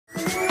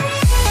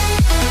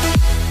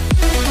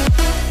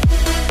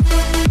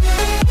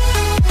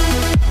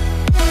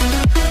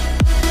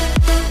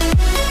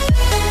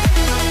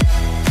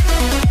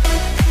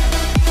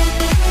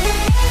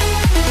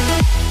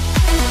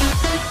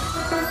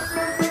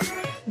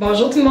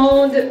Bonjour tout le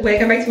monde,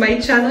 welcome back to my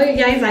channel you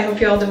guys. I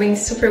hope you're all doing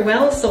super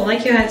well. So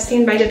like you have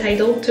seen by the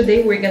title,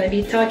 today we're gonna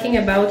be talking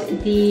about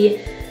the,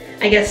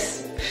 I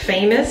guess,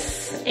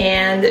 famous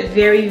and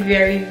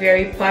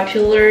very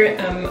popular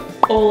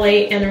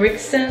Ole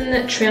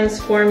Henriksen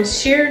Transform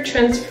Sheer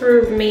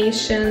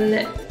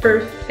Transformation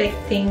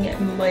Perfecting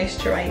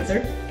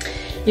Moisturizer.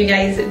 You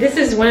guys, this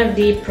is one of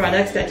the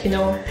products that, you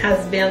know,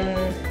 has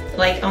been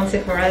like on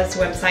Sephora's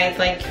website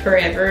like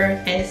forever,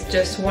 and it's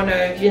just one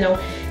of, you know,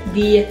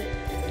 the,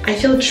 I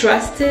feel,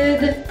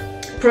 trusted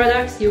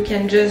products you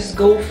can just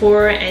go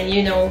for and,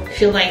 you know,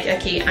 feel like,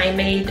 okay, I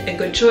made a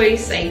good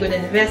choice, a good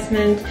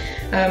investment.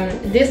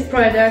 This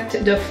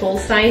product, the full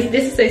size,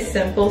 this is a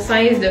simple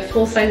size, the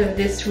full size of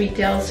this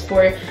retails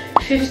for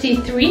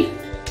 $53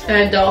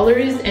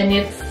 and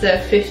it's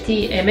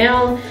 50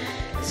 ml.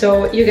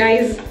 So you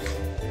guys,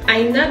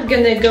 I'm not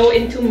gonna go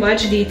into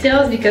much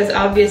details because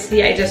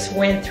obviously I just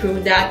went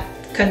through that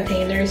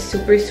container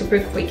super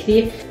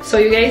quickly. So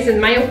you guys, in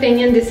my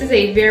opinion, this is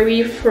a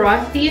very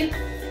frothy,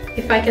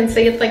 if I can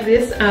say it like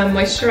this,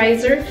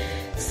 moisturizer.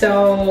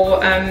 So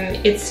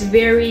it's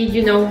very,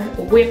 you know,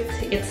 whipped,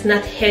 it's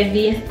not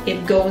heavy,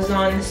 it goes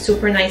on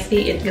super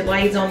nicely, it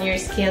glides on your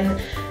skin.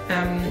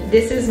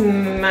 This is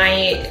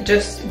my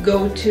just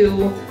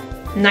go-to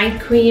night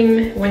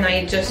cream when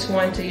I just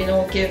want to, you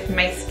know, give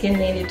my skin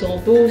a little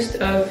boost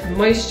of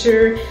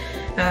moisture.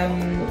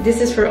 This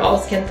is for all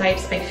skin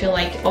types. I feel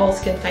like all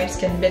skin types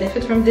can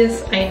benefit from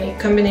this. I'm a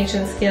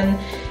combination skin,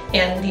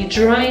 and the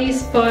dry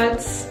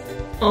spots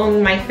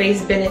on my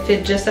face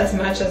benefit just as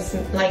much as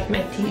like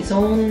my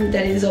T-zone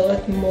that is a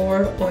lot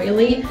more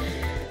oily.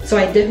 So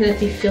I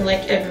definitely feel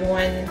like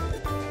everyone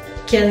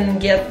can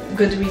get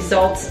good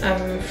results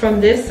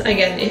from this.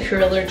 Again, if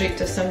you're allergic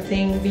to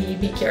something,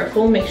 be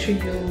careful. Make sure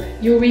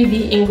you read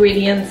the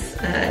ingredients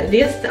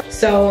list.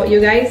 So you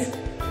guys,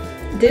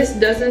 this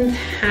doesn't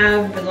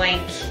have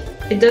like,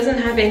 it doesn't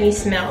have any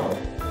smell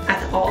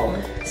at all.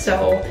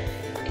 So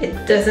it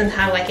doesn't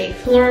have like a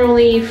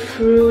florally,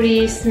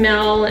 fruity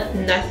smell,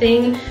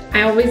 nothing.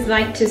 I always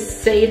like to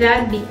say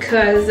that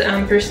because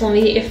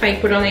personally, if I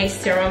put on a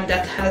serum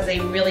that has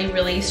a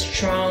really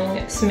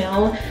strong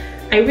smell,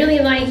 I really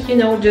like, you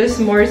know, just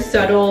more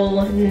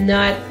subtle,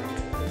 not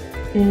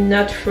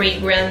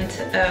fragrant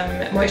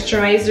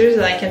moisturizers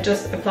that I can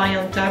just apply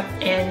on top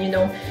and, you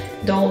know,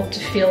 don't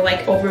feel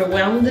like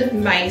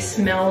overwhelmed by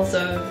smells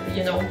of,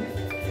 you know,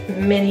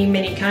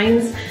 many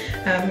kinds.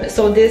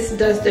 So this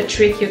does the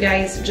trick, you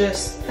guys.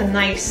 Just a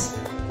nice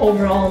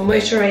overall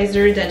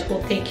moisturizer that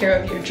will take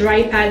care of your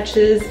dry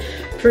patches.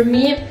 For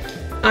me,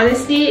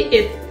 honestly,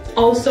 it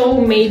also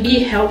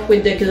maybe help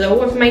with the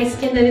glow of my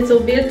skin a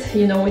little bit.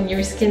 You know, when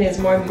your skin is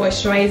more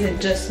moisturized,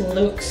 it just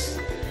looks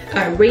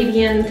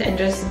radiant and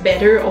just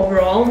better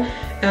overall.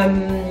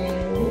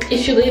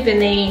 If you live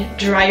in a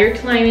drier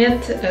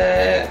climate,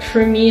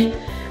 for me,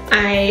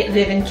 I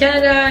live in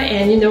Canada,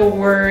 and you know,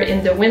 we're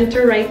in the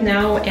winter right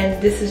now,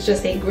 and this is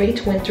just a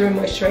great winter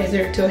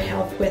moisturizer to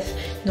help with,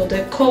 you know,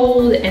 the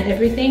cold and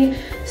everything.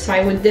 So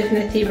I would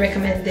definitely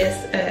recommend this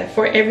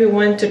for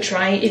everyone to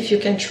try if you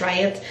can try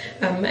it.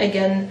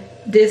 Again,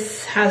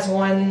 this has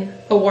won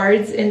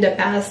awards in the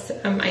past.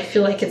 I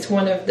feel like it's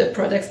one of the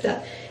products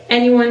that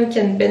anyone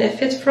can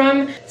benefit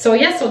from. So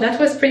yeah, so that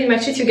was pretty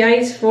much it, you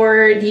guys,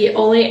 for the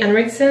Ole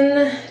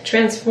Henriksen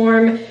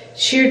Transform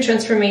Sheer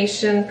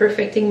Transformation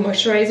Perfecting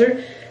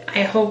Moisturizer.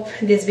 I hope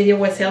this video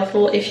was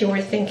helpful if you were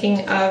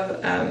thinking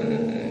of,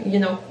 you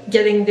know,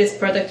 getting this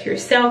product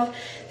yourself.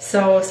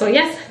 So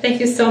yes, thank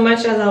you so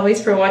much as always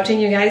for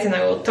watching, you guys, and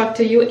I will talk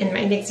to you in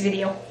my next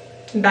video.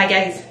 Bye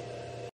guys.